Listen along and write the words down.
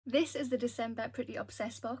This is the December Pretty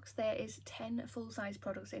Obsessed box. There is 10 full-size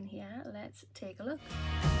products in here. Let's take a look.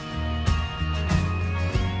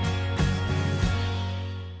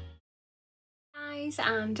 Guys,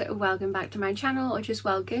 and welcome back to my channel, or just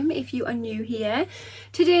welcome if you are new here.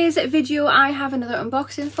 Today's video I have another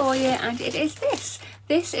unboxing for you, and it is this.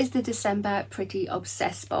 This is the December Pretty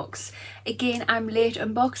Obsessed box. Again, I'm late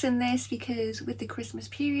unboxing this because with the Christmas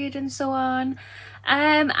period and so on,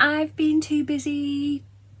 I've been too busy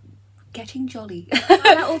getting jolly.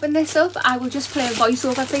 When I open this up, I will just play a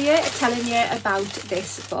voiceover for you telling you about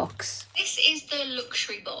this box. This is the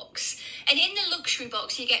luxury box, and in the luxury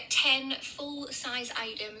box you get 10 full-size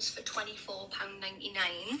items for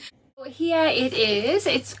 £24.99. So here it is.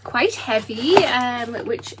 It's quite heavy,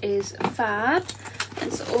 which is fab.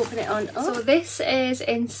 Let's open it on up. So this is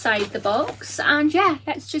inside the box, and yeah,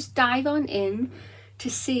 let's just dive on in to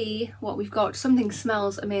see what we've got. Something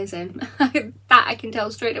smells amazing. That I can tell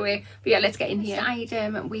straight away. But yeah, let's get in here. The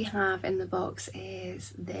item we have in the box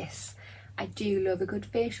is this. I do love a good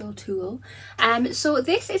facial tool. So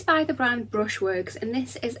this is by the brand Brushworks, and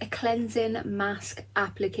this is a cleansing mask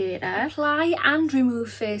applicator. Apply and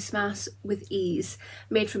remove face masks with ease.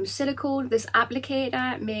 Made from silicone, this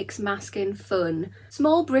applicator makes masking fun.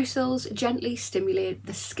 Small bristles gently stimulate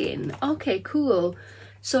the skin. Okay, cool.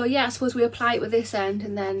 So yeah, I suppose we apply it with this end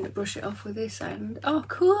and then brush it off with this end. Oh,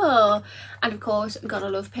 cool. And of course, gotta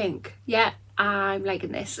love pink. Yeah, I'm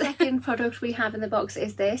liking this. Second product we have in the box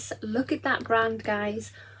is this. Look at that brand,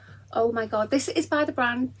 guys. Oh my god, this is by the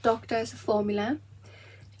brand Doctor's Formula.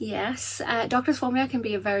 Yes, Doctor's Formula can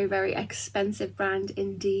be a very, very expensive brand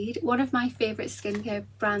indeed. One of my favourite skincare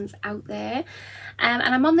brands out there. And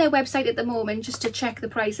I'm on their website at the moment just to check the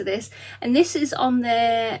price of this. And this is on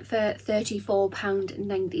there for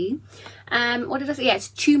 £34.90. What did I say? Yeah, it's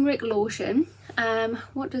turmeric lotion.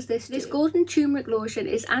 What does this do? This golden turmeric lotion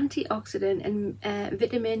is antioxidant and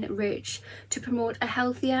vitamin rich to promote a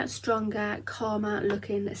healthier, stronger, calmer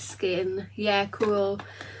looking skin. Yeah, cool.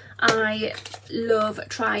 I love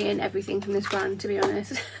trying everything from this brand, to be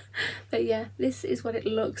honest. But yeah, this is what it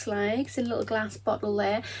looks like. It's in a little glass bottle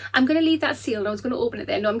there. I'm going to leave that sealed. I was going to open it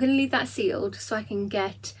there. No, I'm going to leave that sealed so I can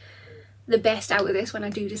get the best out of this when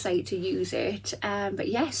I do decide to use it. But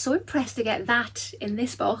yeah, so impressed to get that in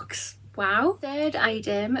this box. Wow. Third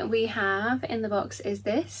item we have in the box is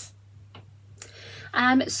this.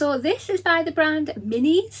 So this is by the brand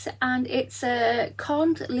Minis, and it's a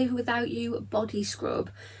Can't Live Without You body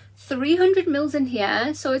scrub. 300 mils in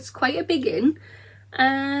here, so it's quite a big in.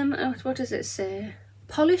 What does it say?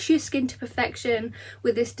 Polish your skin to perfection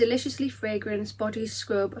with this deliciously fragrant body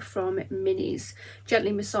scrub from Minis.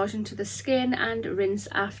 Gently massage into the skin and rinse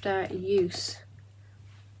after use.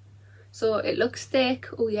 So it looks thick.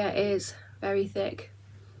 Oh yeah, it is very thick.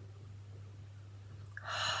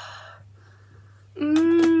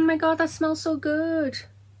 My god, that smells so good.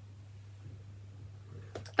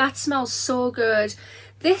 That smells so good.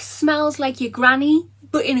 This smells like your granny,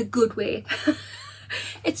 but in a good way.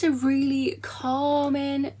 It's a really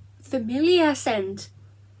calming, familiar scent.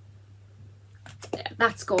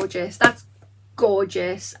 That's gorgeous. That's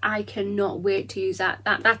gorgeous. I cannot wait to use that.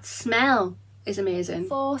 That smell is amazing.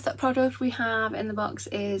 Fourth product we have in the box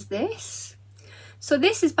is this. So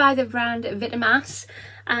this is by the brand Vitamasques,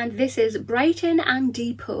 and this is Brighten and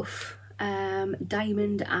Depuff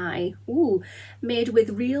Diamond Eye. Ooh, made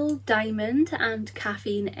with real diamond and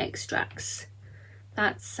caffeine extracts.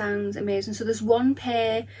 That sounds amazing. So there's one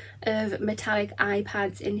pair of metallic eye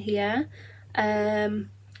pads in here.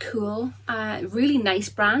 Cool. Really nice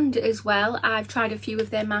brand as well. I've tried a few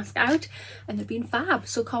of their masks out and they've been fab,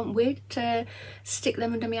 so can't wait to stick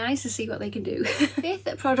them under my eyes to see what they can do.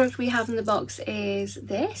 Fifth product we have in the box is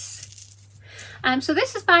this. So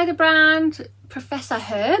this is by the brand Professor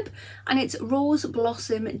Herb, and it's Rose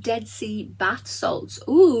Blossom Dead Sea Bath Salts.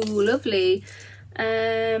 Ooh, lovely.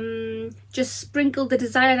 Just sprinkle the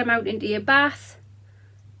desired amount into your bath.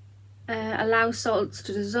 Allow salts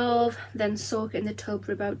to dissolve, then soak in the tub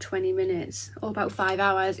for about 20 minutes, or about 5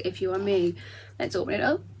 hours if you are me. Let's open it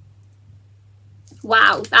up.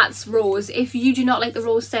 Wow, that's rose. If you do not like the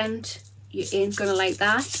rose scent, you ain't gonna like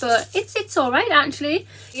that, but it's all right actually.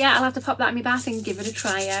 Yeah, I'll have to pop that in my bath and give it a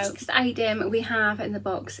try out. Next item we have in the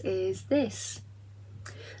box is this.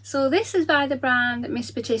 So this is by the brand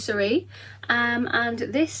Miss Patisserie, and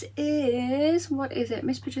this is, what is it?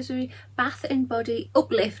 Miss Patisserie Bath and Body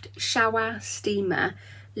Uplift Shower Steamer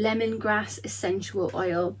Lemongrass Essential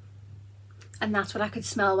Oil. And that's what I could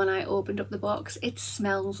smell when I opened up the box. It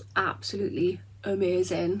smells absolutely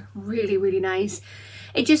amazing. Really, really nice.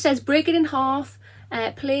 It just says break it in half,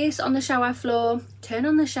 Place on the shower floor, turn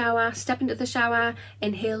on the shower, step into the shower,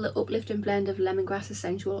 inhale the uplifting blend of lemongrass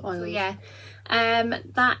essential oils. So yeah,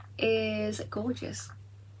 that is gorgeous.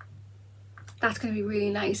 That's going to be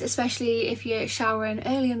really nice, especially if you're showering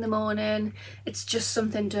early in the morning. It's just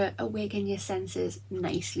something to awaken your senses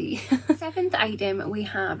nicely. Seventh item we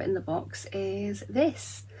have in the box is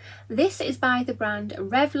this. This is by the brand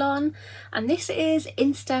Revlon, and this is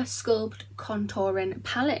Insta Sculpt Contouring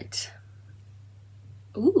Palette.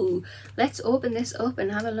 Ooh, let's open this up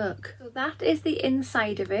and have a look. So that is the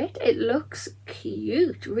inside of it. It looks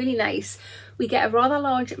cute, really nice. We get a rather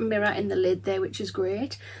large mirror in the lid there, which is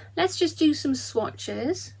great. Let's just do some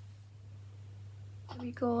swatches. There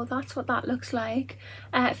we go, that's what that looks like.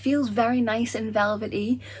 It feels very nice and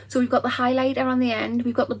velvety. So we've got the highlighter on the end,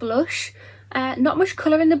 we've got the blush. Not much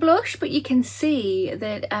colour in the blush, but you can see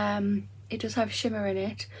that it does have shimmer in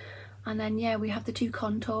it. And then yeah, we have the two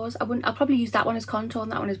contours. I'll probably use that one as contour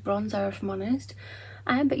and that one as bronzer if I'm honest.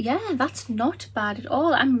 But yeah, that's not bad at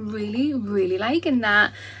all. I'm really liking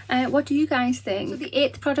that. What do you guys think? So the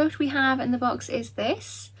 8th product we have in the box is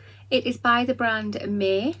this. It is by the brand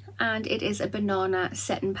May, and it is a banana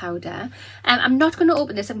setting powder. I'm not going to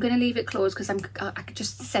open this. I'm going to leave it closed because I could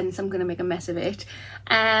just sense I'm going to make a mess of it.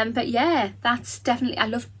 But yeah, that's definitely, I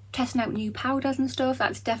love testing out new powders and stuff.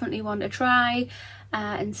 That's definitely one to try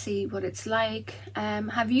and see what it's like.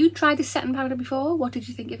 Have you tried this setting powder before? What did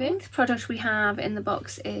you think of it? The product we have in the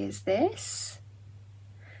box is this.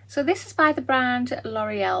 So this is by the brand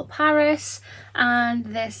L'Oreal Paris, and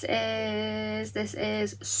this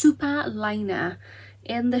is Super Liner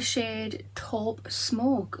in the shade Taupe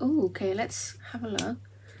Smoke. Oh, okay, let's have a look.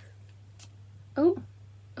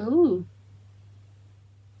 Oh,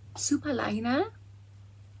 Super Liner.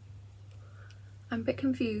 I'm a bit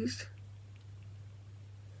confused.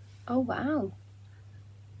 Oh wow.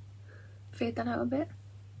 Fade that out a bit.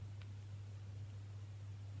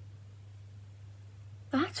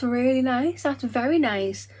 That's really nice. That's very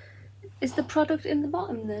nice. Is the product in the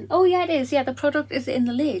bottom then? Oh yeah, it is. Yeah, the product is in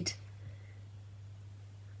the lid.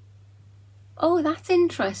 Oh, that's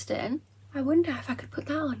interesting. I wonder if I could put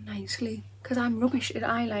that on nicely, because I'm rubbish at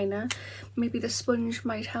eyeliner. Maybe the sponge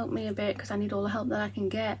might help me a bit because I need all the help that I can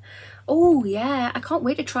get. Oh yeah, I can't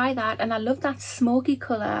wait to try that, and I love that smoky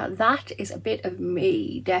colour. That is a bit of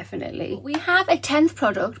me, definitely. We have a 10th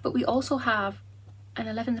product, but we also have an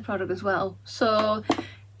 11th product as well, so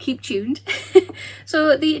keep tuned.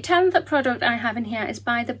 So the 10th product I have in here is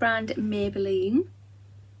by the brand Maybelline,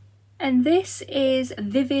 and this is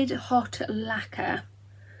Vivid Hot Lacquer.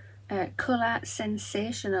 Colour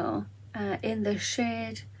Sensational in the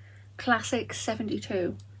shade Classic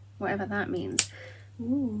 72, whatever that means.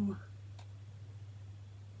 Ooh.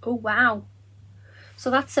 Oh wow, so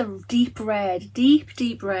that's a deep red,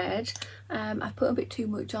 deep red. I've put a bit too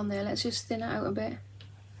much on there. Let's just thin it out a bit.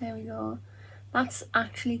 There we go. That's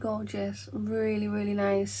actually gorgeous, really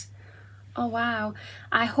nice. Oh wow,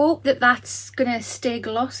 I hope that that's gonna stay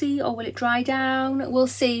glossy, or will it dry down? We'll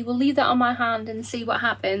see. We'll leave that on my hand and see what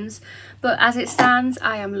happens, but as it stands,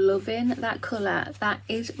 I am loving that colour. That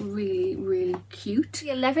is really cute. The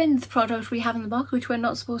 11th product we have in the box, which we're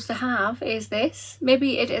not supposed to have, is this.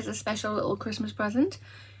 Maybe it is a special little Christmas present,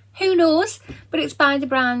 who knows, but it's by the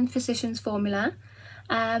brand Physicians Formula.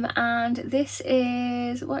 And this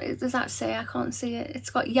is, what does that say? I can't see it. It's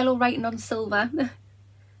got yellow writing on silver.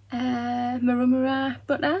 Marumara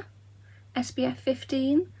Butter, SPF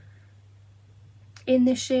 15, in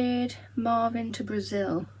the shade Marvin to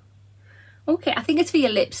Brazil. Okay, I think it's for your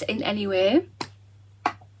lips in any way.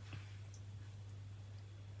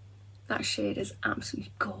 That shade is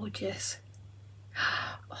absolutely gorgeous.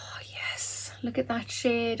 Oh yes, look at that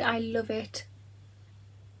shade. I love it.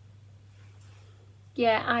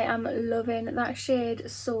 Yeah, I am loving that shade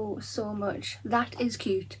so much. That is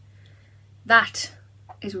cute. That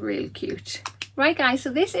is really cute. Right guys,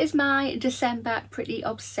 so this is my December Pretty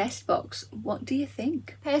Obsessed box. What do you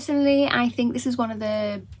think? Personally, I think this is one of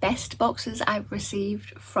the best boxes I've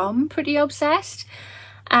received from Pretty Obsessed.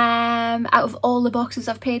 Out of all the boxes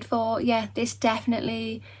I've paid for, yeah, this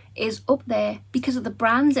definitely is up there because of the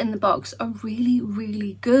brands in the box are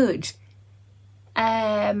really good.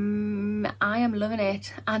 I am loving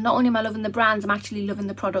it, and not only am I loving the brands, I'm actually loving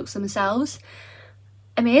the products themselves.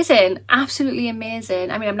 Amazing, absolutely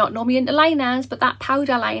amazing. I mean, I'm not normally into liners, but that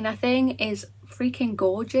powder liner thing is freaking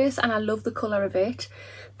gorgeous, and I love the colour of it.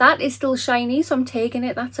 That is still shiny, so I'm taking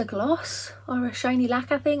it. That's a gloss or a shiny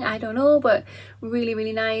lacquer thing, I don't know, but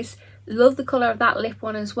really nice. Love the colour of that lip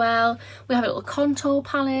one as well. We have a little contour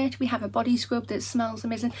palette, we have a body scrub that smells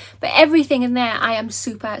amazing, but everything in there I am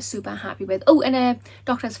super happy with. Oh, and a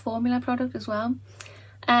Doctor's Formula product as well.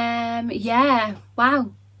 Yeah,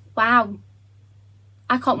 wow.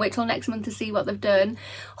 I can't wait till next month to see what they've done.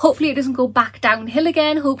 Hopefully it doesn't go back downhill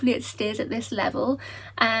again. Hopefully it stays at this level.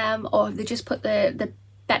 Or if they just put the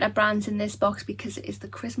better brands in this box because it is the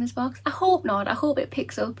Christmas box. I hope not. I hope it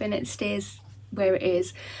picks up and it stays where it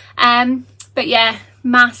is. But yeah,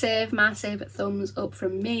 massive thumbs up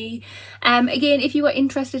from me. Again, if you are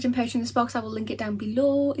interested in purchasing this box, I will link it down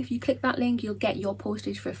below. If you click that link, you'll get your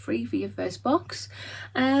postage for free for your first box.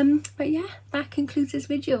 But yeah, that concludes this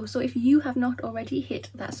video. So if you have not already, hit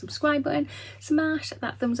that subscribe button, smash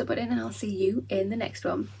that thumbs up button, and I'll see you in the next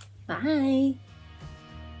one. Bye.